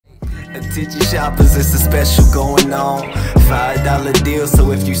Attention shoppers, it's a special going on. $5 deal,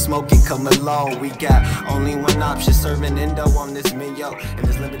 so if you smoke it, come along. We got only one option, serving Indo on this menu, and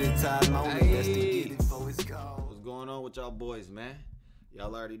it's limited time only. That's to get it before it's gone. What's going on with y'all boys, man?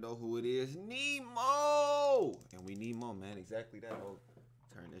 Y'all already know who it is. Nemo! And we need more, man. Exactly that. Oh,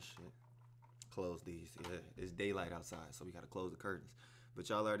 turn this shit. Close these. Yeah, it's daylight outside, so we gotta close the curtains. But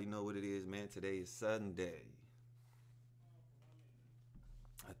y'all already know what it is, man. Today is Sunday.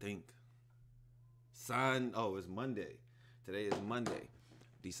 I think. Oh, it's Monday. Today is Monday,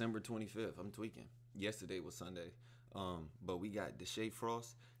 December 25th. I'm tweaking. Yesterday was Sunday. But we got Deshae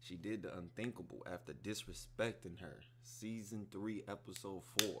Frost. She did the unthinkable after disrespecting her. Season 3, episode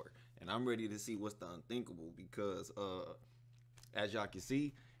 4. And I'm ready to see what's the unthinkable because as y'all can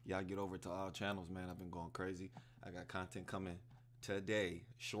see, y'all get over to our channels, man. I've been going crazy. I got content coming today.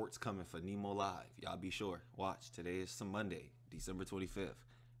 Shorts coming for Nemo Live. Y'all be sure. Watch. Today is some Monday, December 25th.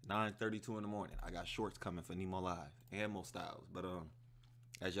 9:32 in the morning. I got shorts coming for Nemo Live and more styles. But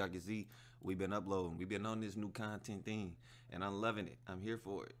as y'all can see, we've been uploading. We've been on this new content thing, and I'm loving it. I'm here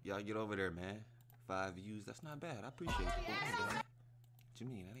for it. Y'all get over there, man. 5 views. That's not bad. I appreciate it. What you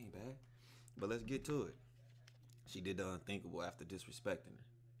mean? That ain't bad. But let's get to it. She did the unthinkable after disrespecting her.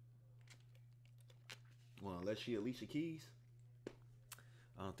 Well, unless she Alicia Keys,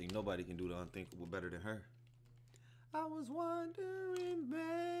 I don't think nobody can do the unthinkable better than her. I was wondering,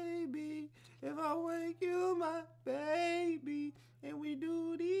 baby, if I wake you, my baby, and we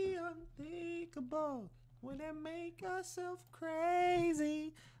do the unthinkable, would that make ourselves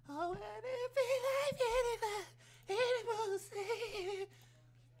crazy? Oh, and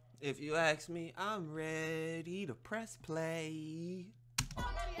if you ask me, I'm ready to press play.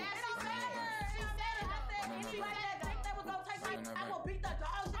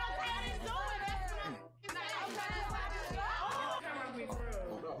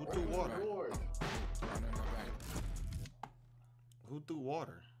 Who threw water? Who threw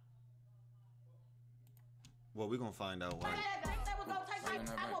water? Well, we're gonna find out why.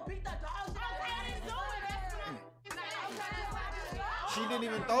 She didn't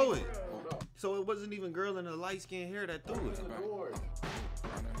even throw it. So it wasn't even girl in the light skinned hair that threw it.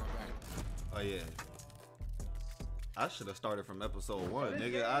 Oh yeah. I should have started from episode 1,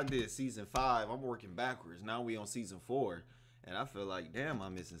 nigga. I did season 5. I'm working backwards. Now we on season 4. And I feel like, damn,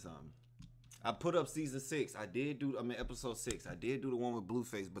 I'm missing something. I put up season 6. Episode 6. I did do the one with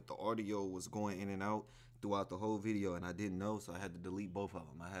Blueface, but the audio was going in and out throughout the whole video, and I didn't know, so I had to delete both of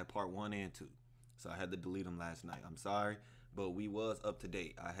them. I had part 1 and 2, so I had to delete them last night. I'm sorry, but we was up to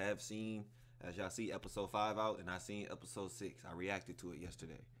date. I have seen, as y'all see, episode 5 out, and I seen episode 6. I reacted to it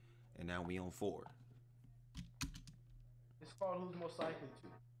yesterday, and now we on 4. It's called Who's Most Likely To.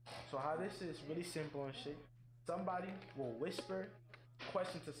 So how this is really simple and shit. Somebody will whisper a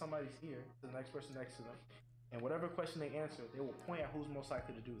question to somebody's ear, to the next person next to them, and whatever question they answer, they will point at who's most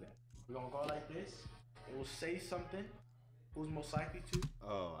likely to do that. We're gonna go like this. It will say something. Who's most likely to?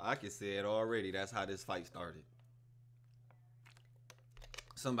 Oh, I can say it already. That's how this fight started.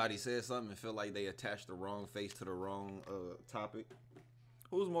 Somebody said something and feel like they attached the wrong face to the wrong topic.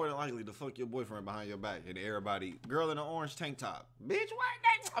 Who's more than likely to fuck your boyfriend behind your back? And everybody, girl in an orange tank top. Bitch,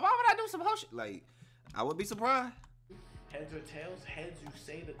 why would I do some whole shit? Like, I would be surprised. Heads or tails? Heads, you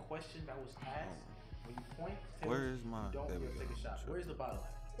say the question that was asked. When you point, tails, where's my? Don't there we go. take a shot. Where's the bottle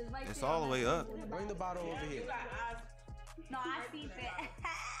at? It's all the way up. Bring the bottle over here. No, I see that.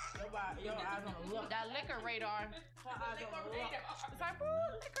 Your eyes on the look. That liquor radar. It's like,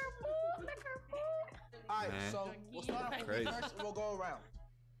 liquor. All right, man. so we'll start off with first, and we'll go around.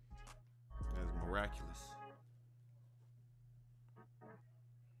 That's miraculous.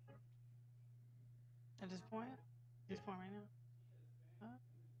 At this point right now.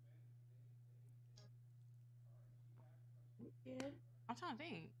 I'm trying to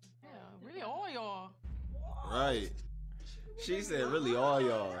think. Yeah, really all y'all. Right. She said really all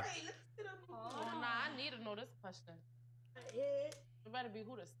y'all. Oh, nah, I need to know this question. It better be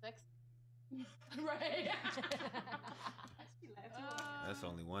who the sex. Right. That's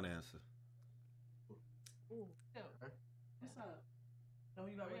only one answer. Ooh, what's up? No,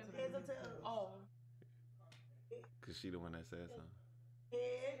 you gotta wait till Heads or tails? Oh. Cause she the one that said something.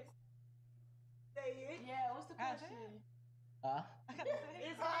 Heads. Say it. Yeah, what's the question? Huh? I gotta say.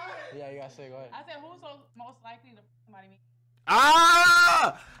 It's hard. Yeah, you gotta say, go ahead. I said, who's most likely to somebody meet?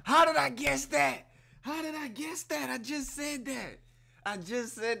 Ah! How did I guess that? How did I guess that? I just said that.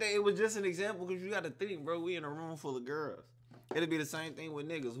 It was just an example because you got to think, bro. We in a room full of girls. It'll be the same thing with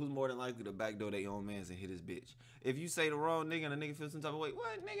niggas. Who's more than likely to backdoor their own mans and hit his bitch? If you say the wrong nigga and a nigga feels some type of way,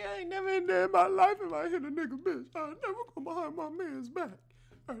 what nigga? I ain't never in there in my life if I hit a nigga bitch. I'll never go behind my man's back.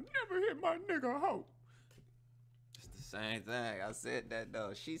 I never hit my nigga hoe. It's the same thing. I said that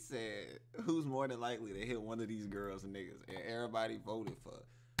though. She said, who's more than likely to hit one of these girls and niggas? And everybody voted for.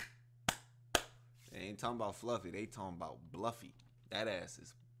 They ain't talking about Fluffy. They talking about Bluffy. That ass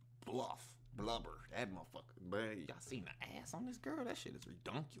is bluff. Blubber. That motherfucker. But y'all seen the ass on this girl? That shit is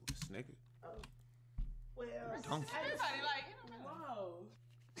redonkulous, nigga. Well, Redonkulous. Everybody like, whoa.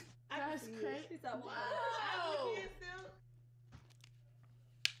 that's crazy. Wow.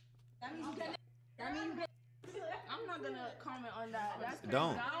 That means you get. I'm not gonna comment on that. That's crazy.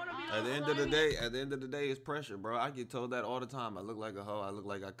 Don't. I don't wanna be At the end of the day, it's pressure, bro. I get told that all the time. I look like a hoe. I look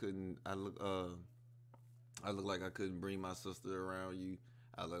like I couldn't bring my sister around you.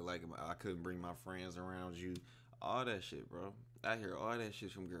 I look like I couldn't bring my friends around you. All that shit, bro. I hear all that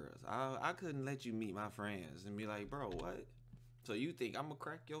shit from girls. I couldn't let you meet my friends and be like, bro, what? So you think I'm gonna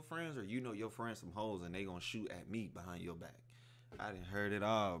crack your friends, or you know your friends some hoes and they gonna shoot at me behind your back? I done heard it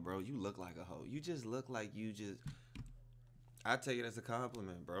all, bro. You look like a hoe. You just look like you just. I take it as a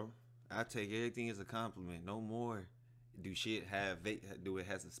compliment, bro. I take everything as a compliment. No more do shit do it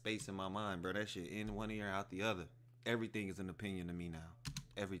has a space in my mind, bro. That shit in one ear, out the other. Everything is an opinion to me now.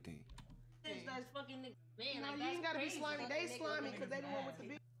 Everything. That's fucking nigga. Man, No, like, you ain't that's gotta be crazy. slimy. They Fucking slimy nigga because they the one with the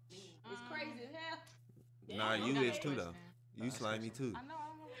bad. big. It's crazy as hell. Nah, Damn, you okay. is too though. You slimy too. I know.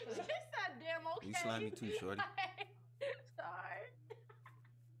 She said, "Damn, okay." You slimy too, shorty. Sorry.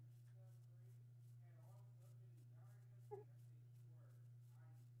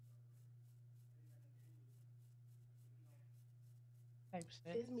 Type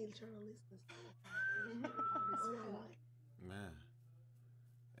shit. It's me, Charlie. Man,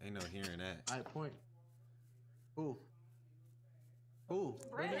 ain't no hearing that. I point. Who? Who?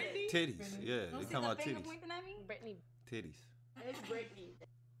 Brittany. Titties, yeah. They talking about titties. Pointing at me? Brittany. Titties. It's Brittany.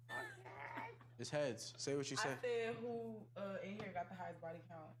 It's heads. Say what you I say. said who in here got the highest body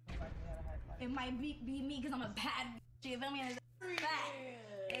count? Who like had a highest body It might be me because I'm a bad bitch. You feel me? And it's fat.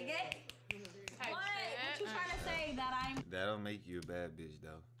 Okay? Type What shit. you trying to say that I'm? That'll make you a bad bitch,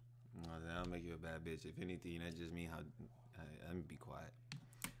 though. No, that'll make you a bad bitch. If anything, that just mean how. I'm gonna be quiet.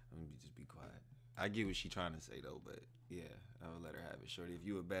 Just be quiet. I get what she trying to say though, but yeah, I would let her have it, shorty. If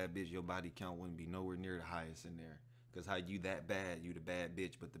you a bad bitch, your body count wouldn't be nowhere near the highest in there. Cause how you that bad, you the bad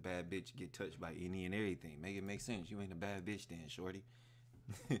bitch, but the bad bitch get touched by any and everything. Make it make sense. You ain't a bad bitch then, shorty.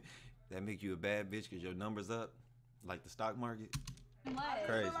 That make you a bad bitch cause your numbers up, like the stock market. What?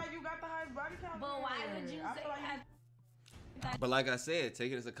 Crazy. I feel like you got the highest body count. But why would you I say feel like that? But like I said,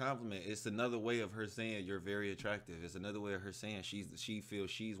 take it as a compliment. It's another way of her saying you're very attractive. It's another way of her saying she feels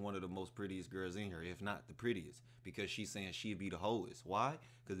she's one of the most prettiest girls in here, if not the prettiest, because she's saying she'd be the hoest. Why?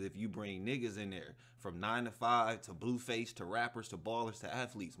 Because if you bring niggas in there from 9 to 5 to Blueface to rappers to ballers to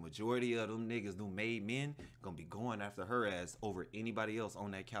athletes, majority of them niggas, them made men, gonna be going after her ass over anybody else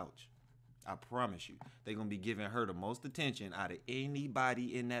on that couch. I promise you. They gonna be giving her the most attention out of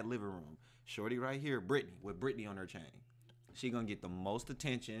anybody in that living room. Shorty right here, Brittany, with Brittany on her chain. She gonna get the most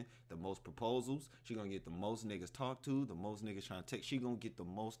attention, the most proposals. She gonna get the most niggas talk to, the most niggas trying to take. She gonna get the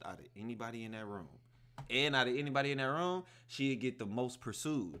most out of anybody in that room. And out of anybody in that room, she'll get the most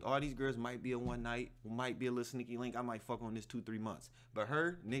pursued. All these girls might be a one night, might be a little sneaky link. I might fuck on this 2-3 months. But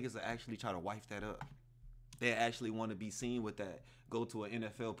her, niggas will actually try to wife that up. They actually want to be seen with that. Go to an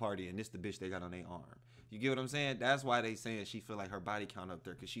NFL party and this the bitch they got on their arm. You get what I'm saying? That's why they saying she feel like her body count up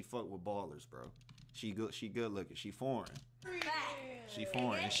there, cause she fuck with ballers, bro. She good looking. She foreign. She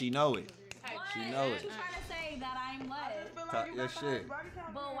foreign, and she know it. She know What it. you trying to say that I'm I what? just feel Talk like you your got the shit. highest body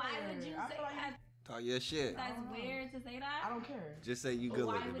count. But why would you I say feel like that? Talk your shit. That's weird to say I that. don't care. Just say you But good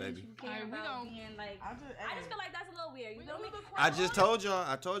why looking, wouldn't baby. you care Alright, we about gon- being like? I I just feel like that's a little weird. You feel me? I just told y'all.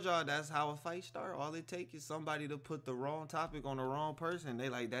 I told y'all that's how a fight start. All it take is somebody to put the wrong topic on the wrong person. They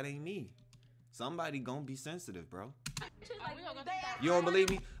like, that ain't me. Somebody gonna be sensitive, bro. Just like, we gonna go they to act You don't believe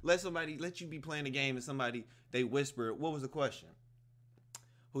me? Let you be playing the game and somebody, they whisper, what was the question?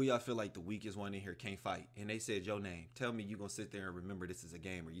 Who y'all feel like the weakest one in here can't fight? And they said your name. Tell me you gonna sit there and remember this is a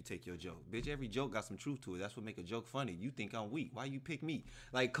game or you take your joke. Bitch, every joke got some truth to it. That's what make a joke funny. You think I'm weak. Why you pick me?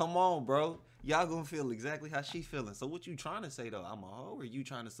 Like, come on, bro. Y'all gonna feel exactly how she feeling. So what you trying to say, though? I'm a hoe? Or you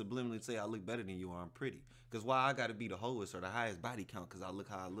trying to subliminally say I look better than you or I'm pretty? Because why I gotta be the hoest or the highest body count because I look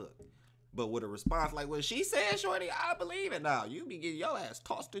how I look? But with a response like what she said, shorty, I believe it now. You be getting your ass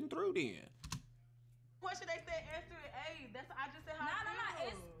tossed in through then. Question they said answer it. Hey, that's I just said how. No,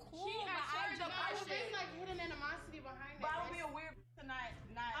 it's cool. She But asked her the I question. just There's like hidden animosity behind it. But I would be a weird tonight.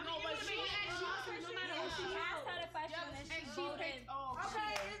 Not. I know, but she asked you no matter who she she asked her the question and she voted. picked. Oh,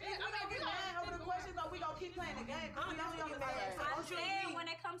 Okay, shit. if we gonna get mad over the questions, or we gonna keep playing the game? Cause we only on the side. I'm saying when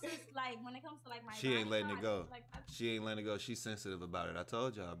it comes to like my She ain't body letting it count, go. like, She ain't letting it go. She's sensitive about it. I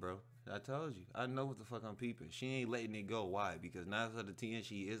told y'all, bro. I told you. I know what the fuck I'm peeping. She ain't letting it go. Why? Because 9 out of 10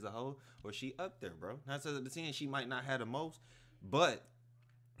 she is a hoe, or she up there, bro. 9 out of 10 she might not have the most, but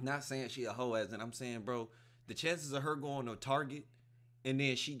not saying she a hoe as in I'm saying, bro, the chances of her going to Target and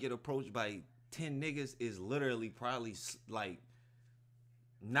then she get approached by 10 niggas is literally probably like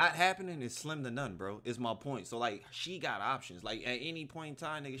not happening is slim to none, bro. Is my point. So like she got options. Like at any point in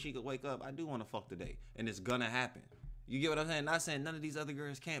time, nigga, she could wake up. I do want to fuck today, and it's gonna happen. You get what I'm saying? Not saying none of these other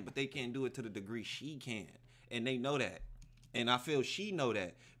girls can't, but they can't do it to the degree she can, and they know that. And I feel she know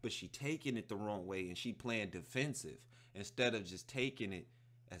that, but she taking it the wrong way, and she playing defensive instead of just taking it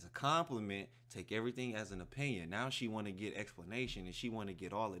as a compliment. Take everything as an opinion. Now she want to get explanation, and she want to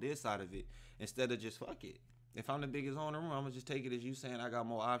get all of this out of it instead of just fuck it. If I'm the biggest owner in the room, I'm gonna just take it as you saying I got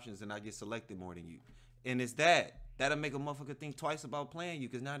more options and I get selected more than you. And it's that'll make a motherfucker think twice about playing you,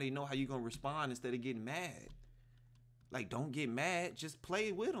 because now they know how you gonna respond instead of getting mad. Like, don't get mad. Just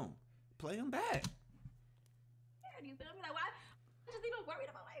play with them. Play them back. Yeah, you feel me? Like, why? I'm just even worried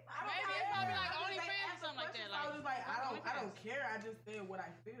about like. Maybe it's probably like OnlyFans or something like that. I was just like, I don't care. I just said what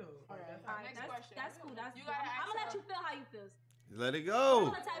I feel. Like, that's how Next question. That's cool. That's You cool. gotta I'm gonna let ask you feel how you feel. Let it I go.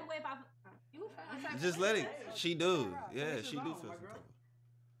 feel the type of way if I. You feel. Just let it. She do. Yeah, she do feel some type of.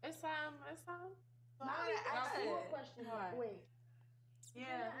 It's time. It's time. I gotta ask you a question. What? Wait.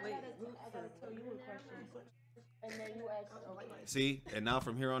 Yeah. I gotta tell you a question. And then you ask, okay. See, and now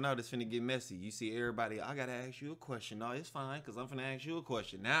from here on out, it's finna get messy. You see everybody, I gotta ask you a question. No, it's fine, because I'm finna ask you a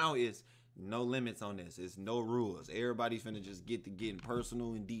question. Now it's no limits on this. It's no rules. Everybody's finna just get to getting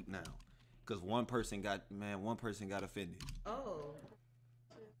personal and deep now. Because one person got offended. Oh.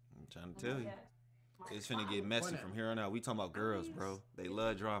 I'm trying to tell you. It's finna get messy from here on out. We talking about girls, bro. They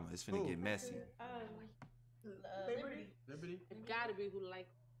love drama. It's finna get messy. Liberty. It gotta be who like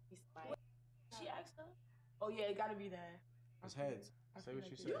be spicy. She asked her. Oh yeah, it gotta be that. It's heads. Say what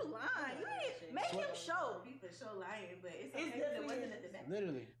you said. You lying. You ain't make him show. People show lying, but it's okay. It wasn't at the back.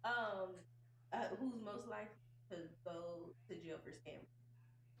 Literally. Who's most likely to go to jail for scam?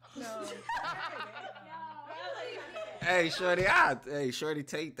 No. Hey, Shorty,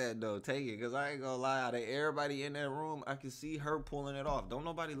 take that though. Take it, because I ain't gonna lie. Out of everybody in that room, I can see her pulling it off. Don't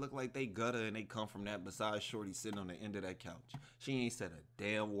nobody look like they gutter and they come from that besides Shorty sitting on the end of that couch. She ain't said a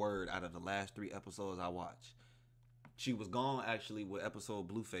damn word out of the last 3 episodes I watched. She was gone actually with episode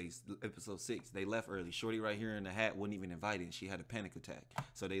Blueface, episode 6. They left early. Shorty right here in the hat wasn't even invited. She had a panic attack.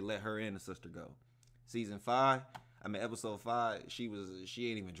 So they let her and the sister go. Episode 5, she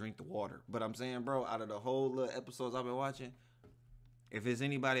ain't even drink the water. But I'm saying, bro, out of the whole little episodes I've been watching, if it's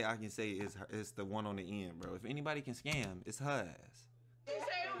anybody I can say it's the one on the end, bro. If anybody can scam, it's her ass.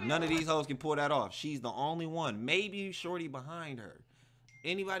 None of these hoes can pull that off. She's the only one. Maybe Shorty behind her.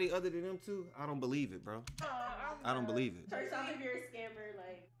 Anybody other than them two, I don't believe it, bro. I don't believe it. First off, if you're a scammer,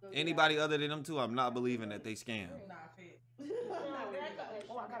 like Anybody other than them two, I'm not believing that they scam. Not fit.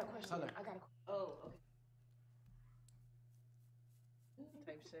 Oh, I got a question. Oh, okay.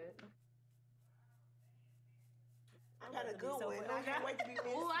 Type shit. I got a good one. I can't wait to be missed.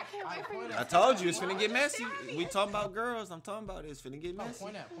 Oh, I can't wait for you. I told you it's finna get messy. We talking about girls. I'm talking about it's finna get messy.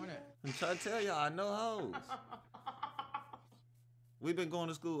 Point at. I'm trying to tell y'all, I know hoes. We've been going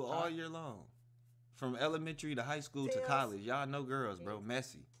to school all year long. From elementary to high school to college. Y'all know girls, bro.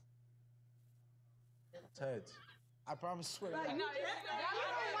 Messy. It's heads. I promise, swear.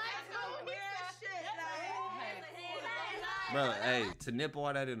 Bro, hey, to nip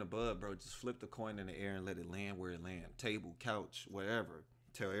all that in the bud, bro, just flip the coin in the air and let it land where it land. Table, couch, wherever.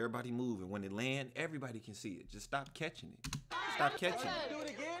 Tell everybody move, and when it land, everybody can see it. Just stop catching it. Stop catching it. Do it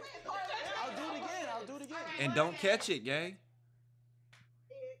again. I'll do it again. And don't catch it, gang.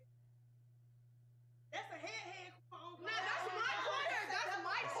 That's a head. No, that's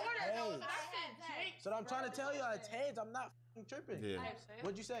my corner. Heads. So I'm trying to tell you, it's heads. I'm not fucking tripping. Yeah.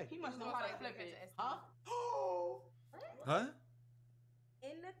 What'd you say? He must know how to flip it. Huh? Huh?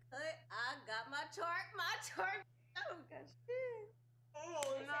 In the cut, I got my chart. Oh gosh.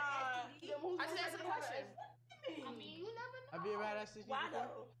 Oh, nah. I just asked a question. I mean, you never know. Have you ever had that situation? Why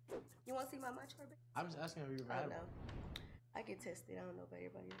before? though? You want to see my chart? I'm just asking if you ever I had don't one. know. I get tested. I don't know about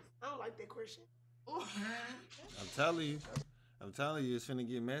everybody else. I don't like that question. I'm telling you, it's finna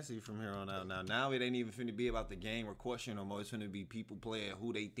get messy from here on out. Now it ain't even finna be about the game or question no more. It's finna be people playing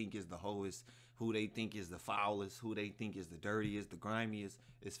who they think is the hoest, who they think is the foulest, who they think is the dirtiest, the grimiest.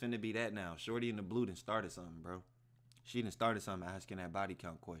 It's finna be that now. Shorty in the blue done started something, bro. She done started something asking that body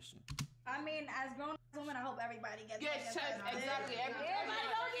count question. I mean, as grown women, I hope everybody gets. Yes, exactly.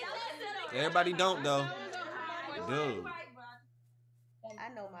 Everybody don't though. Dude. I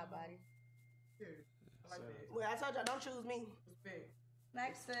know my body. Well, I told y'all, don't choose me.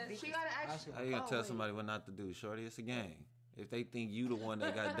 Next sis. She gotta actually. How you gonna tell somebody what not to do, shorty? It's a game. If they think you the one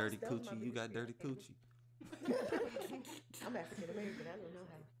that got dirty coochie, you got dirty coochie. I'm African American. I don't know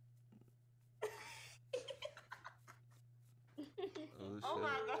how. Oh my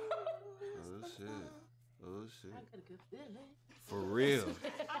God. Oh shit. Oh shit. For real.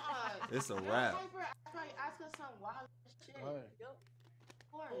 It's a wrap. Ask her some wild shit. Right. Yup.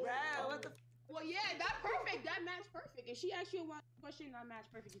 Wow, what the? Well, yeah, that perfect. That match perfect. If she asks you a wild question, not match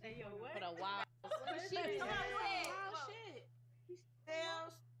perfect. Hey, yo, what? Put a wild. She be Come on, saying say it. wild shit. Damn.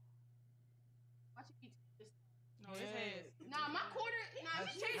 Watch it keep this. No, it's his. Nah, my quarter. Nah,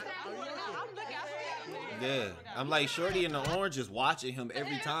 you change that. I'm looking. Yeah, I'm like shorty in the orange is watching him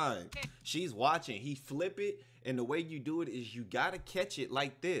every time. She's watching. He flip it, and the way you do it is you gotta catch it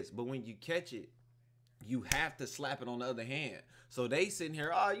like this. But when you catch it, you have to slap it on the other hand. So they sitting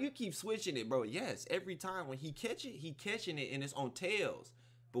here, oh, you keep switching it, bro. Yes, every time when he catch it, he catching it and it's on tails.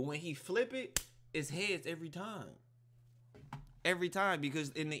 But when he flip it, it's heads every time. Every time, because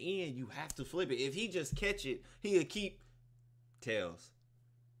in the end, you have to flip it. If he just catch it, he'll keep tails.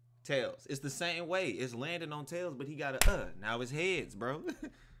 Tails. It's the same way. It's landing on tails, but he got now it's heads, bro.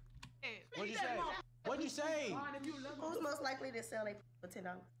 What'd you say? What'd you say? Who's most likely to sell a for $10?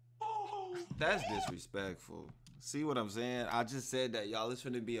 That's disrespectful. See what I'm saying? I just said that, y'all. It's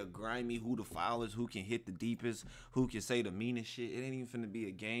finna be a grimy who the foulest, who can hit the deepest, who can say the meanest shit. It ain't even finna be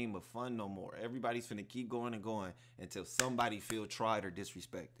a game of fun no more. Everybody's finna keep going and going until somebody feel tried or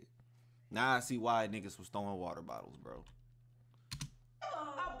disrespected. Now I see why niggas was throwing water bottles, bro.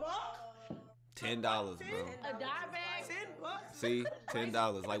 $10, bro. A dye bag. $10. See?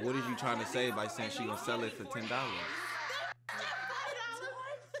 $10. Like, what is you trying to say by saying she gonna sell it for $10?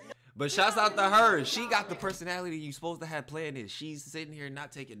 But shouts out to her. She got the personality you supposed to have playing this. She's sitting here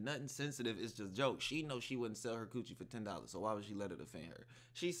not taking nothing sensitive. It's just jokes. She knows she wouldn't sell her coochie for $10. So why would she let it offend her?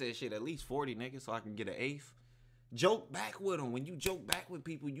 She said shit at least 40, nigga, so I can get an eighth. Joke back with them. When you joke back with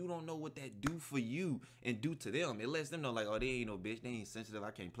people, you don't know what that do for you and do to them. It lets them know like, oh, they ain't no bitch. They ain't sensitive. I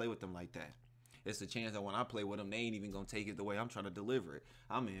can't play with them like that. It's a chance that when I play with them, they ain't even gonna take it the way I'm trying to deliver it.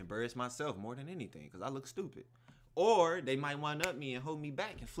 I'm gonna embarrass myself more than anything because I look stupid. Or they might one up me and hold me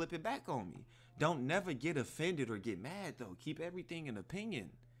back and flip it back on me. Don't never get offended or get mad, though. Keep everything an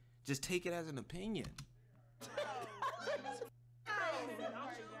opinion. Just take it as an opinion.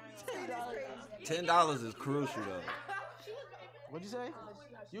 $10 is crucial, though. What'd you say?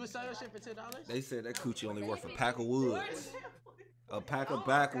 You would sell your shit for $10? They said that coochie only worth a pack of woods. A pack of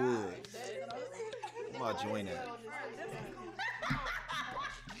backwoods. I'm gonna join that.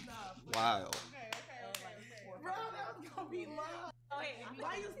 Wow. Bro, that was gonna be mine.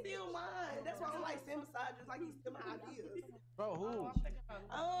 Why you steal mine? That's why I'm like sim massages, like you steal my ideas. Bro, who?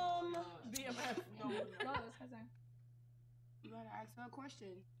 BMF. No, that's her turn. you gotta ask her a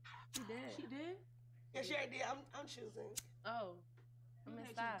question. She did. She did? Yeah, she already did. I'm choosing. Oh, I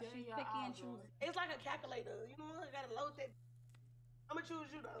missed that. She's picky and choosy. It's like a calculator. You know what? I gotta load that. I'm gonna choose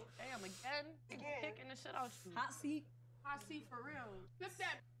you though. Damn, again? Again. Picking the shit out you. Hot seat. I see for real. Flip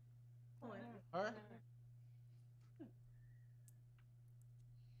that. Her?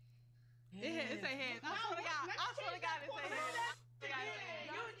 It's a head. I swear to God, it's a head.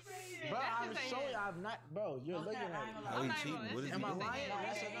 Bro, I'm showing you. I'm not. Bro, you're looking at me. How he cheating? What is he Am I doing? lying?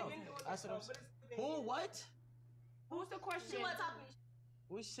 Yes or no? That's what I'm saying. Who? What? Who's the question? She wasn't talking.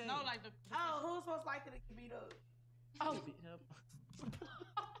 What saying? No, like the. Oh, who's most likely to get beat up? Oh,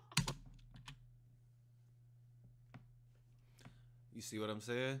 You see what I'm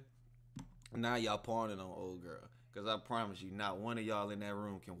saying? Now y'all pawning on old girl. Because I promise you, not one of y'all in that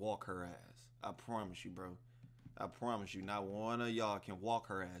room can walk her ass. I promise you, bro. I promise you, not one of y'all can walk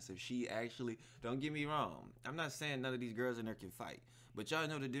her ass. If she actually, don't get me wrong, I'm not saying none of these girls in there can fight. But y'all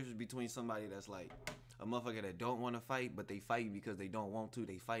know the difference between somebody that's like a motherfucker that don't want to fight, but they fighting because they don't want to.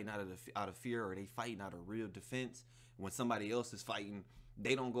 They fighting out of fear, or they fighting out of real defense. When somebody else is fighting,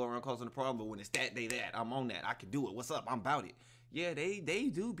 they don't go around causing a problem. But when it's that, they that. I'm on that. I can do it. What's up? I'm about it. Yeah,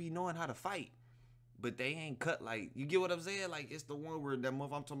 they do be knowing how to fight. But they ain't cut like, you get what I'm saying? Like, it's the one where that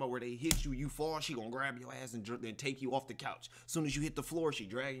mother I'm talking about where they hit you, you fall, she gonna grab your ass and then take you off the couch. Soon as you hit the floor, she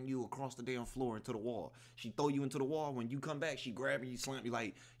dragging you across the damn floor into the wall. She throw you into the wall. When you come back, she grabbing you, slam you,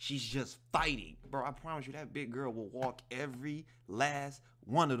 like, she's just fighting. Bro, I promise you, that big girl will walk every last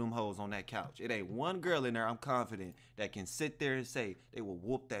one of them hoes on that couch. It ain't one girl in there, I'm confident, that can sit there and say they will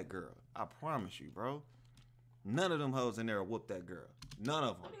whoop that girl. I promise you, bro. None of them hoes in there will whoop that girl. None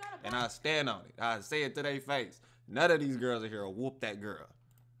of them. And I stand on it. I say it to their face. None of these girls in here will whoop that girl.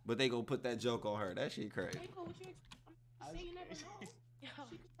 But they gonna put that joke on her. That shit crazy.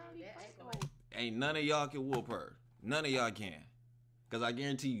 Ain't none of y'all can whoop her. None of y'all can. Because I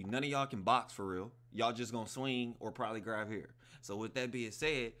guarantee you, none of y'all can box for real. Y'all just gonna swing or probably grab hair. So with that being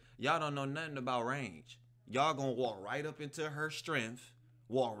said, y'all don't know nothing about range. Y'all gonna walk right up into her strength,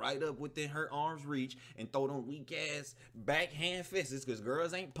 walk right up within her arm's reach, and throw them weak ass backhand fists, because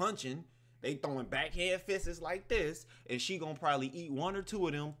girls ain't punching. They throwing backhand fists like this, and she gonna probably eat one or two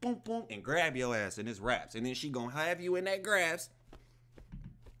of them, boom, boom, and grab your ass, and it's raps. And then she gonna have you in that grabs,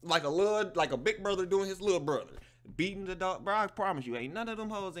 like a big brother doing his little brother. Beating the dog, bro. I promise you, ain't none of them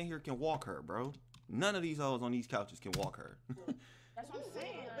hoes in here can walk her, bro. None of these hoes on these couches can walk her. That's what I'm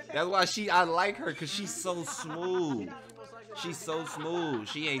saying. That's why I like her, because she's so smooth. She's so smooth.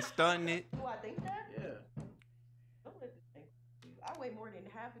 She ain't stunting it. Do I think that? Yeah. I weigh more than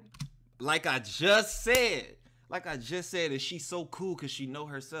half of these. Like I just said, is she so cool because she know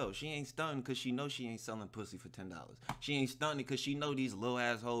herself. She ain't stunting because she know she ain't selling pussy for $10. She ain't stunting because she know these little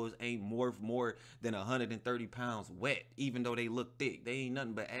assholes ain't more than 130 pounds wet, even though they look thick. They ain't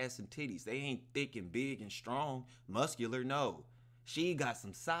nothing but ass and titties. They ain't thick and big and strong, muscular, no. She got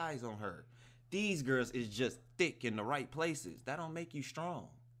some size on her. These girls is just thick in the right places. That don't make you strong.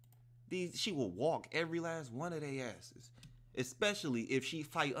 She will walk every last one of their asses. Especially if she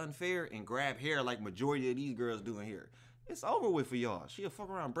fight unfair and grab hair like majority of these girls doing here. It's over with for y'all. She'll fuck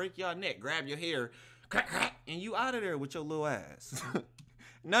around, break y'all neck, grab your hair, crack, crack, and you out of there with your little ass.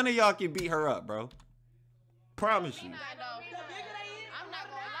 None of y'all can beat her up, bro. Promise you. I'm not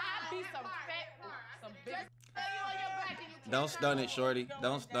gonna lie, I beat some fat, some big. Don't stun it, shorty.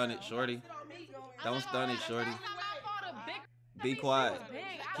 Don't stun it, shorty. Don't stun it, shorty. Be quiet.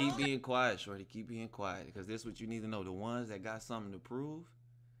 Keep being quiet, shorty. Keep being quiet. Because this is what you need to know. The ones that got something to prove,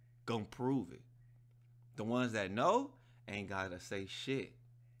 gon' prove it. The ones that know ain't gotta say shit.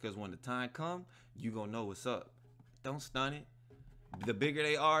 Because when the time come, you gonna know what's up. Don't stun it. The bigger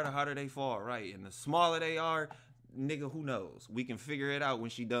they are, the harder they fall, right? And the smaller they are, nigga, who knows? We can figure it out when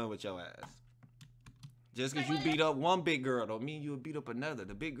she done with your ass. Just because you beat up one big girl don't mean you would beat up another.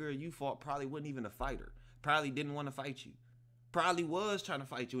 The big girl you fought probably wasn't even a fighter. Probably didn't want to fight you. Probably was trying to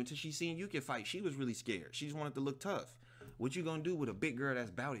fight you until she seen you can fight. She was really scared. She just wanted to look tough. What you gonna do with a big girl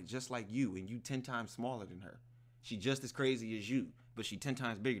that's bout it just like you and you 10 times smaller than her? She just as crazy as you, but she 10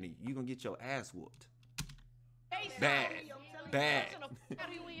 times bigger than you. You gonna get your ass whooped. Bad. Bad. Bad.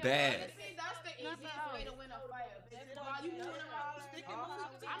 That's the easiest way to win a fight. While you moving around, sticking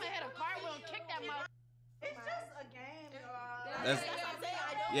moves. I'm gonna hit a cartwheel and kick that mother. It's just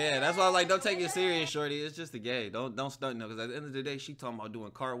a game, That's why I'm like, don't take it serious, shorty. It's just a game. Don't stunt no, because at the end of the day, she talking about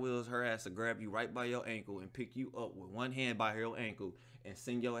doing cartwheels. Her ass to grab you right by your ankle and pick you up with one hand by her ankle and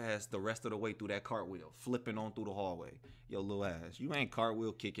send your ass the rest of the way through that cartwheel, flipping on through the hallway. Your little ass. You ain't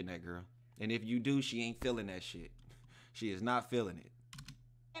cartwheel kicking that girl. And if you do, she ain't feeling that shit. She is not feeling it.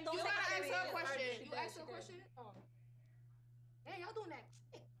 And don't ask her a question. You ask her a question? Oh. Hey, y'all doing that?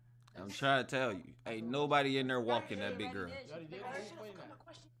 I'm trying to tell you, ain't nobody in there walking that big girl.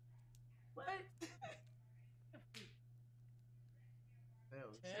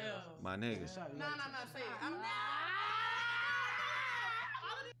 My nigga. No, say it.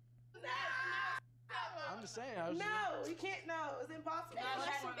 I'm just saying. No, you can't know. It's impossible.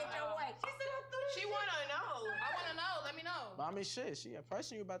 She wanna know. I wanna know. Let me know. But I mean, shit. She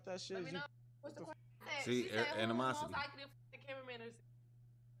pressing you about that shit. Let me know. What's the question? See, animosity. The cameraman is.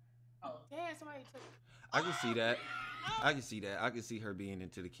 Oh, damn, somebody took. I can see that. I can see that. I can see her being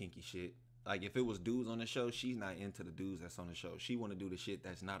into the kinky shit. Like, if it was dudes on the show, she's not into the dudes that's on the show. She want to do the shit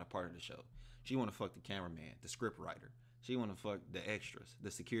that's not a part of the show. She want to fuck the cameraman, the script writer. She want to fuck the extras,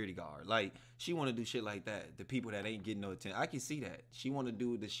 the security guard. Like, she want to do shit like that. The people that ain't getting no attention. I can see that. She want to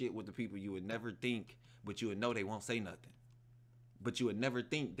do the shit with the people you would never think, but you would know they won't say nothing. But you would never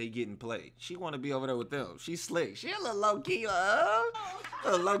think they getting played. She want to be over there with them. She's slick. She a little low-key, A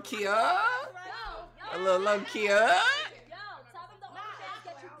little low-key, A little low-key, Yo, tell them the OnlyFans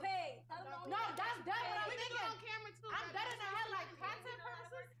get you paid. Tell them the No, OnlyFans that's get you better. paid. I'm thinking on camera too. I'm better than her, like content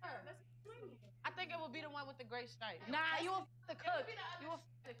purposes. I think it would be the one with the gray stripe. Nah, you will the cook. You will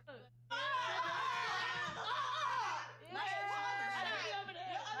the cook.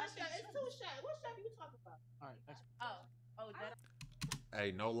 It's two chefs. What chef you talking about? All right, next. That.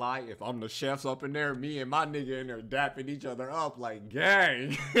 Hey, no lie, if I'm the chefs up in there, me and my nigga in there dapping each other up like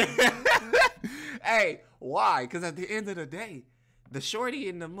gang. Hey, why? Because at the end of the day, the shorty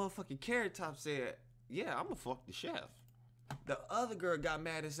in the motherfucking carrot top said, yeah, I'm gonna fuck the chef. The other girl got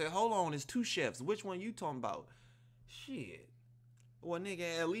mad and said, hold on, it's two chefs. Which one you talking about? Shit. Well,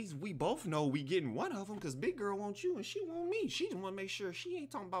 nigga, at least we both know we getting one of them because big girl wants you and she want me. She just want to make sure she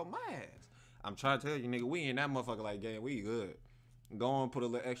ain't talking about my ass. I'm trying to tell you, nigga, we ain't that motherfucker like gang. We good. Go on, put a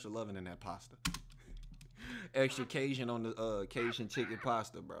little extra loving in that pasta. Extra Cajun on the Cajun chicken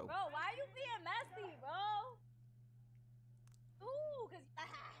pasta, bro. Bro, why you being messy, bro? Ooh, cause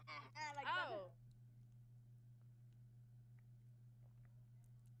like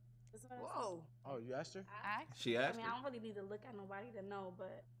Whoa. Oh, you asked her? She I asked mean, her. I don't really need to look at nobody to know,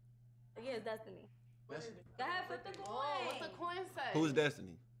 but yeah, it's Destiny. Destiny. Go ahead, flip the coin. Oh, what's the coin say? Who's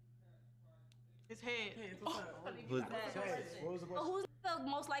Destiny? His head. Who's, What was the So question? who's the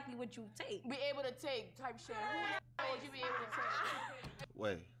most likely would you take? Be able to take type shit. Who would you be able to take?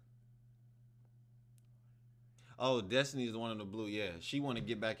 wait. Oh, Destiny's the one in the blue. Yeah, she want to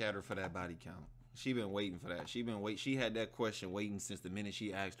get back at her for that body count. She been waiting for that. She had that question waiting since the minute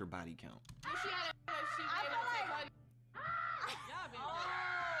she asked her body count. If she had a she be able to take her.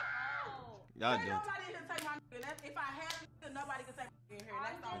 Y'all Ain't done. nobody can take my nigga. That's, if I had a nigga, nobody can take my nigga in here.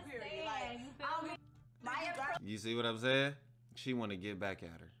 That's all period. Like, I don't give You see what I'm saying? She want to get back at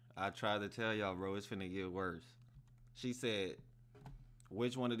her. I tried to tell y'all, bro, it's finna get worse. She said,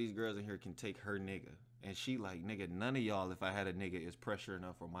 which one of these girls in here can take her nigga? And she like, nigga, none of y'all, if I had a nigga, is pressure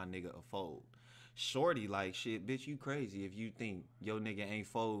enough for my nigga to fold. Shorty like, shit, bitch, you crazy if you think your nigga ain't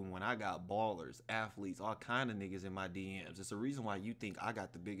folding when I got ballers, athletes, all kind of niggas in my DMs. It's the reason why you think I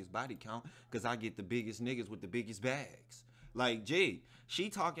got the biggest body count, because I get the biggest niggas with the biggest bags. Like, G, she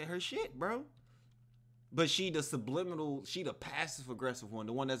talking her shit, bro. But she the subliminal, she the passive aggressive one,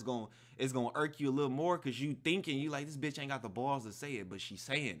 the one that's gonna irk you a little more because you thinking you like, this bitch ain't got the balls to say it, but she's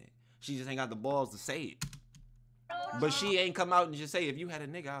saying it. She just ain't got the balls to say it. But she ain't come out and just say, if you had a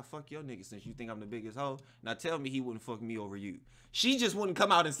nigga, I'll fuck your nigga since you think I'm the biggest hoe. Now tell me he wouldn't fuck me over you. She just wouldn't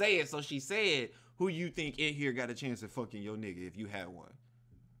come out and say it, so she said, who you think in here got a chance of fucking your nigga if you had one?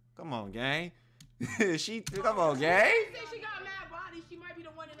 Come on, gang. Come on, gang. She said she got mad body. She might be the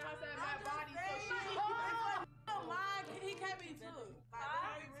one in the house that had mad body. So she he can't be too. Like,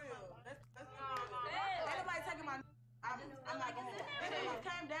 that ain't real. That's ain't nobody taking my. I'm not going. If it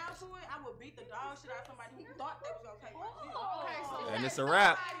came down to it, I would beat the dog shit out of somebody who thought they was gonna take my shit. Okay, so And it's a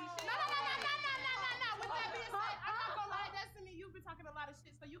wrap. No. With that being said, I'm not gonna lie, Destiny, you've been talking a lot of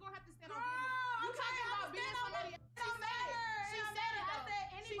shit, so you're gonna have to stand on business. You talking about being somebody else. She said it. I said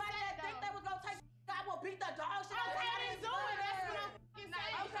anybody that think they was gonna take my, I will beat the dog shit out of Okay, I somebody. didn't do it. That's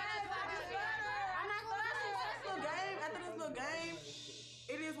what I'm fucking saying. I'm not gonna lie. This little game, after this little game,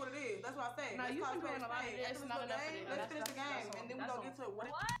 it is what it is. That's what I say. No, you been doing a lot of this, After this not little enough of game, it. let's finish the game, and then we gonna get to what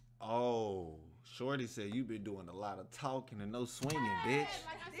it. Oh, Shorty said you been doing a lot of talking and no swinging, bitch.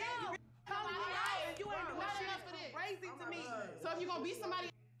 Like I said, come on, you ain't doing enough of this. Crazy to me. So if you're gonna be somebody,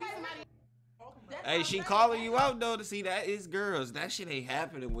 be somebody. Hey, she calling you out though to see that is girls. That shit ain't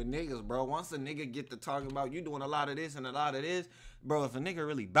happening with niggas, bro. Once a nigga get to talking about you doing a lot of this and a lot of this, bro, if a nigga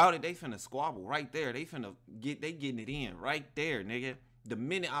really bout it, they finna squabble right there. They getting it in right there, nigga. The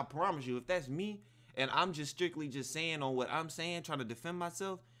minute, I promise you, if that's me and I'm just strictly just saying on what I'm saying, trying to defend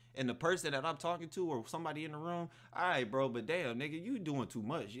myself, and the person that I'm talking to or somebody in the room, all right, bro, but damn, nigga, you doing too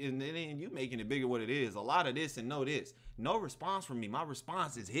much. And then you making it bigger what it is. A lot of this and no this. No response from me. My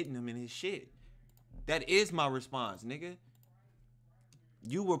response is hitting him in his shit. That is my response, nigga.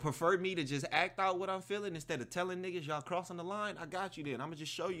 You would prefer me to just act out what I'm feeling instead of telling niggas y'all crossing the line? I got you then. I'm going to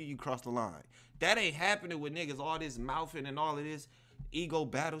just show you crossed the line. That ain't happening with niggas, all this mouthing and all of this ego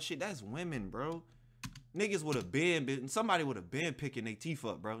battle shit. That's women, bro. Niggas would have been, somebody would have been picking their teeth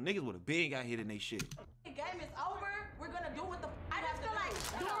up, bro. Niggas would have been got hit in their shit. The game is over. We're gonna do what the I just feel like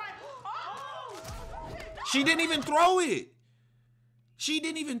do right. Oh! She didn't even throw it. She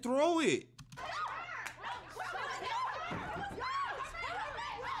didn't even throw it.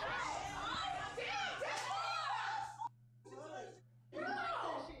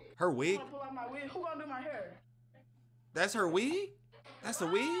 Her wig? Pull out my wig. Who gonna do my hair? That's her wig? That's a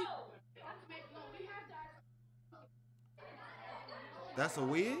wig? That's a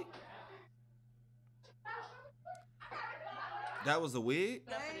wig? That was a wig?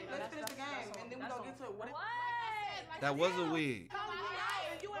 Let's finish the game, and then we gonna get to what it. That was a wig.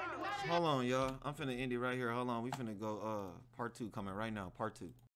 Hold on, y'all. I'm finna end it right here. Hold on. We finna go part 2 coming right now. Part 2.